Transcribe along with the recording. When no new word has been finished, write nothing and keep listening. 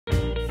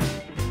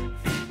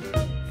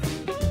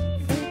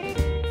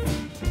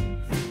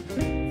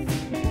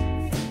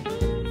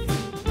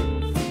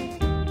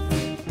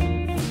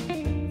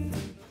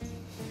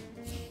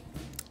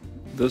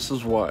This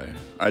is why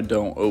I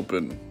don't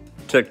open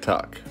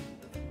TikTok.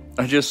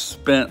 I just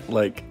spent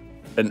like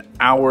an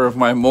hour of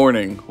my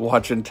morning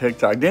watching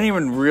TikTok. Didn't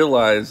even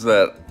realize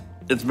that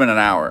it's been an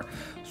hour.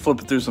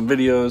 Flipping through some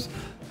videos,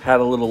 had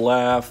a little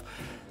laugh,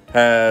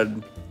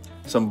 had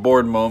some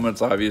bored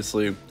moments,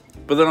 obviously.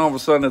 But then all of a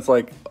sudden it's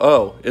like,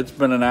 oh, it's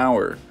been an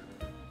hour.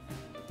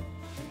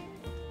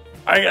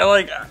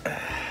 Yeah,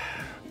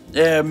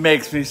 it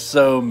makes me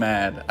so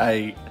mad.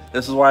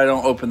 This is why I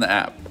don't open the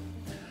app.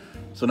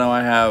 So now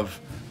I have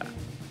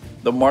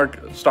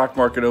the stock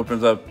market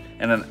opens up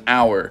in an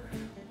hour.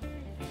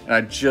 And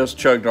I just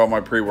chugged all my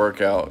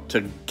pre-workout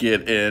to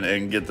get in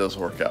and get this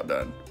workout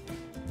done.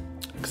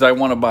 Because I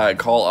want to buy a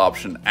call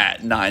option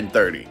at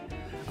 9:30.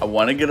 I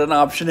want to get an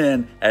option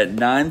in at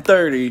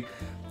 9:30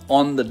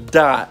 on the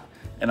dot.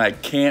 And I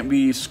can't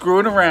be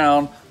screwing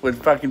around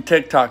with fucking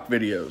TikTok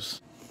videos.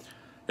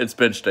 It's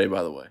bench day,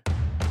 by the way.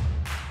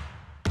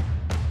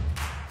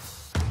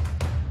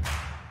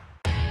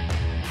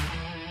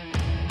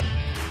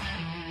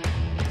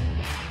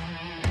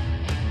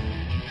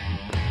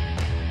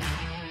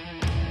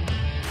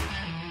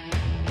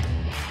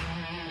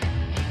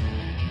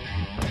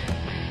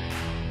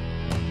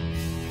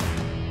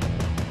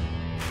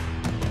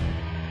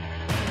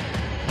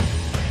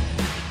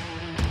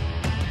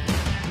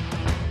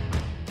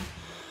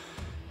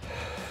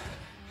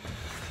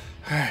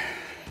 All right,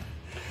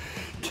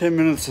 10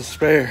 minutes to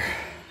spare.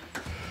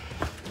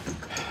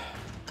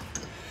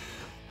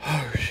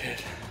 Oh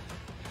shit.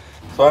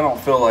 So I don't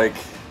feel like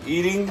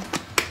eating.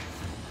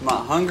 I'm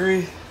not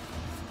hungry.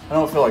 I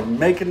don't feel like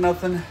making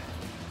nothing.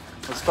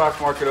 The stock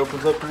market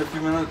opens up in a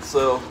few minutes,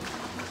 so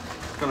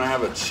I'm gonna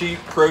have a cheap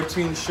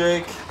protein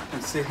shake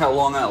and see how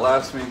long that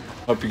lasts me.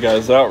 Help you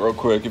guys out real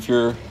quick. If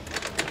you're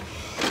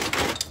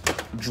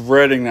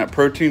dreading that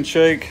protein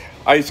shake,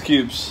 ice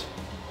cubes.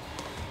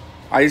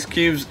 Ice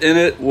cubes in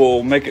it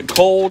will make it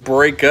cold,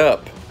 break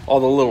up all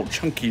the little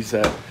chunkies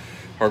that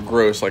are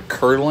gross, like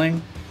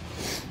curdling.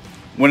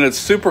 When it's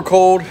super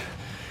cold,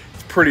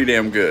 it's pretty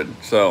damn good.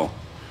 So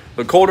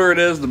the colder it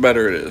is, the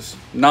better it is.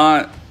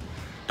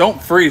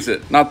 Don't freeze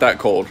it, not that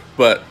cold,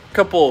 but a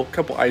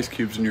couple ice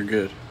cubes and you're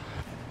good.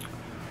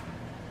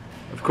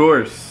 Of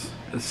course,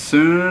 as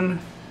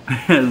soon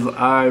as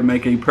I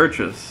make a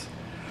purchase,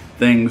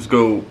 things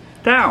go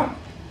down.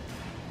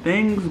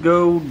 Things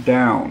go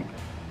down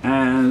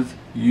as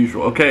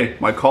usual. Okay,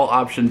 my call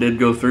option did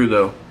go through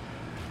though.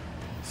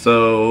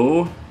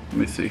 So, let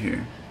me see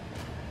here.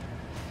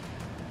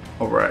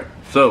 All right,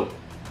 so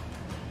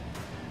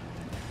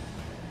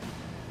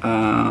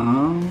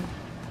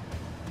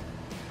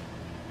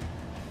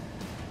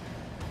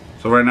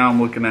right now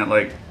I'm looking at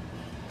like,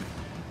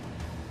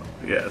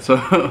 yeah,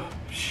 so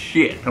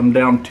shit, I'm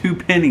down 2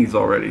 pennies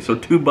already, so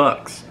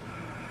 $2.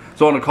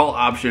 So on a call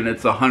option,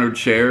 it's 100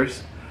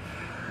 shares.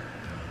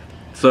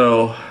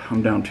 So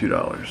I'm down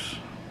 $2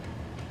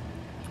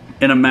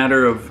 in a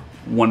matter of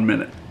 1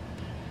 minute.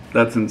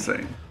 That's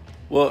insane.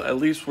 Well, at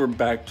least we're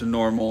back to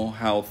normal,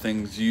 how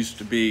things used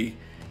to be,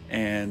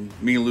 and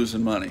me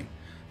losing money.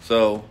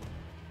 So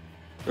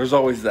there's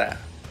always that.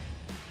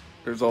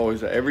 There's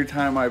always that. Every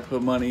time I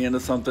put money into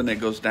something, it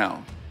goes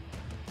down.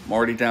 I'm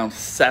already down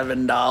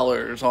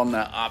 $7 on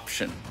that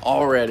option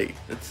already.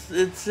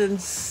 It's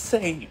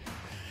insane.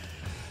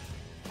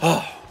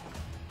 Oh,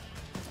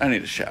 I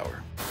need a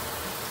shower.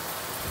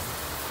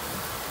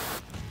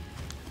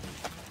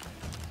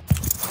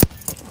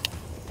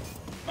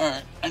 All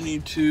right, I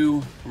need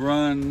to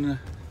run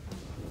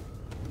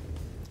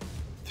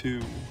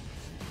to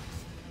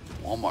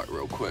Walmart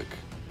real quick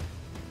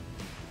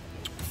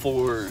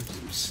for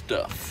some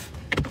stuff.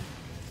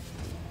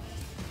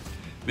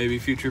 Maybe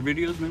future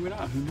videos, maybe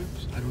not, who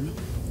knows? I don't know.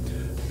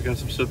 We got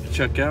some stuff to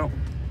check out.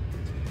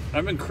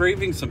 I've been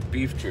craving some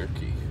beef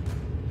jerky.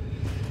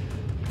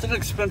 It's an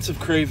expensive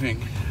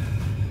craving.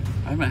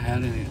 I haven't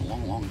had any in a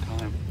long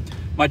time.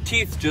 My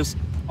teeth just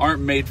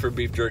aren't made for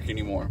beef jerky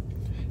anymore.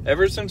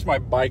 Ever since my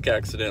bike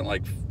accident,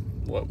 like,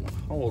 how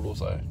old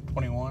was I?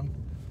 21?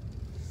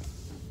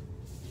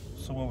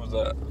 So what was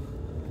that?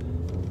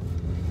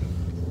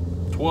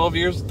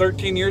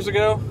 13 years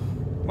ago?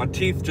 My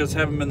teeth just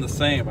haven't been the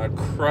same. I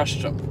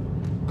crushed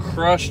them.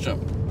 Crushed them.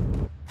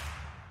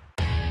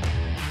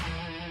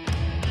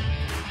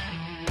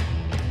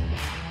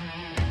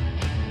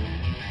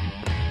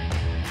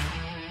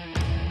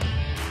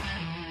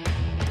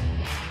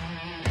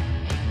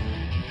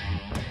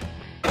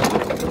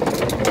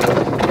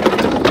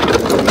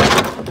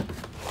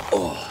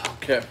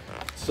 Okay,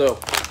 so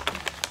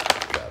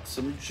got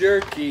some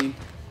jerky.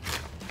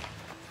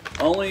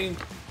 Only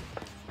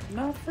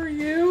not for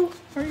you.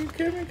 Are you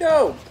kidding me?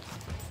 Go.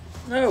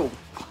 No.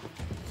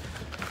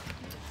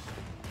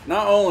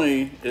 Not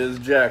only is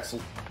Jack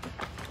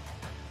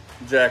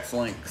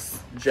Link's.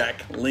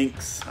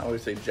 I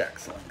always say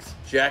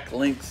Jack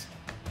Link's.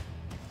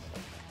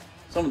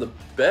 Some of the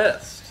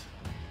best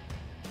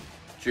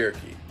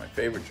jerky. My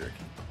favorite jerky.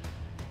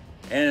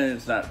 And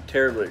it's not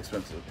terribly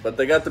expensive, but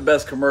they got the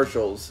best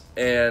commercials,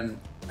 and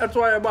that's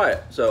why I buy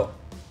it. So,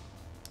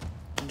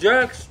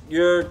 Jack's,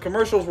 your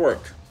commercials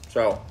worked.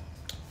 So,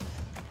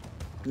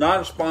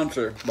 Not a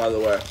sponsor, by the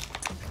way.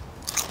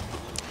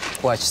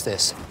 Watch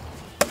this.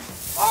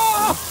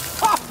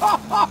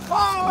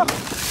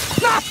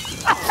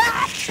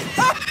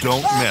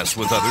 Don't mess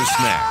with other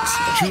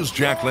snacks. Choose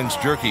Jack Link's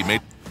jerky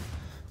made.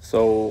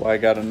 So I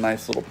got a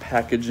nice little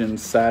package in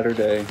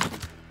Saturday.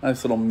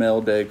 Nice little mail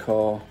day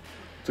call.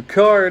 It's a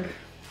card.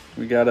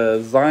 We got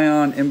a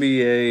Zion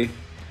NBA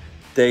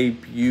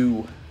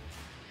debut.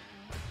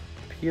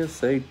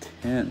 PSA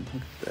 10.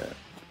 Look at that.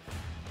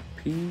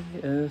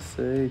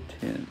 PSA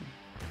 10.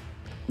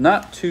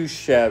 Not too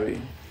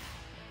shabby.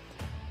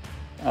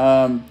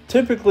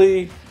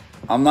 Typically,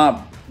 I'm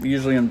not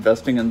usually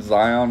investing in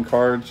Zion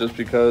cards just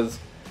because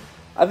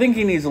I think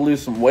he needs to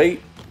lose some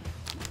weight.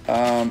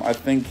 I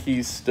think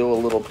he's still a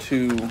little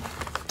too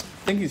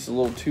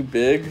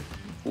big,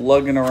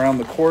 lugging around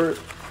the court.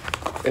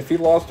 If he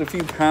lost a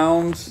few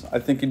pounds, I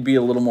think he'd be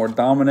a little more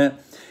dominant.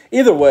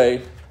 Either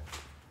way,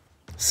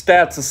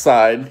 stats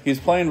aside, he's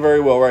playing very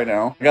well right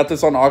now. I got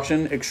this on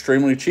auction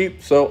extremely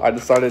cheap, so I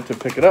decided to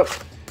pick it up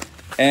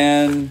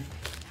and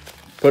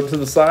put it to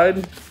the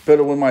side, put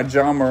it with my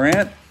John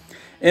Morant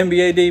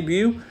NBA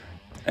debut,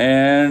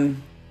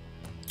 and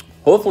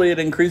hopefully it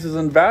increases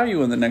in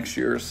value in the next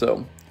year or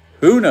so.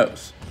 Who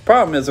knows?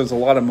 Problem is there's a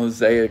lot of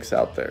mosaics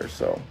out there,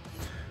 so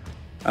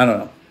I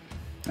don't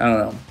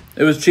know.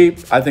 It was cheap.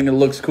 I think it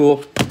looks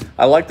cool.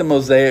 I like the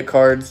mosaic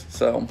cards,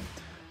 so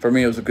for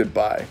me it was a good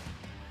buy.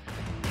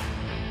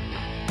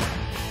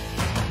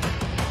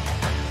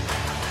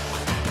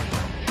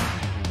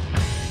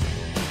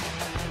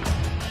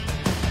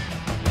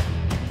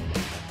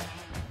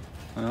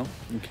 Well,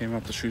 we came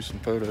out to shoot some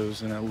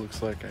photos and it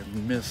looks like I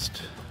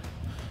missed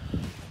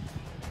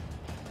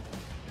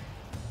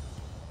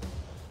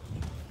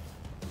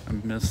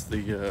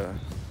the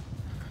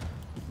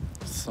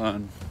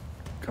sun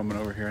coming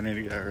over here. I need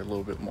to get here a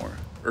little bit more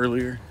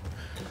earlier.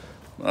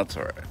 That's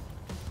all right.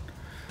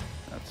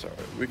 That's all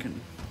right. We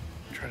can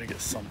try to get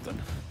something.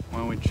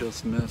 Well, we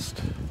just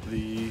missed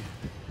the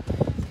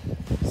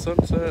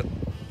sunset,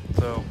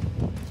 so,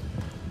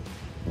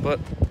 but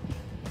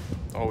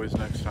always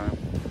next time.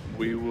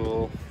 We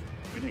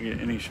didn't get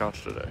any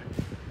shots today,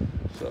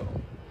 so,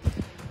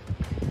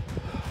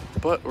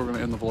 but we're gonna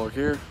end the vlog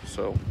here.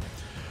 So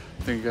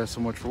thank you guys so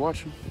much for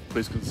watching.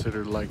 Please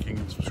consider liking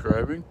and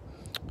subscribing.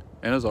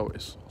 And as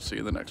always, I'll see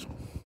you in the next one.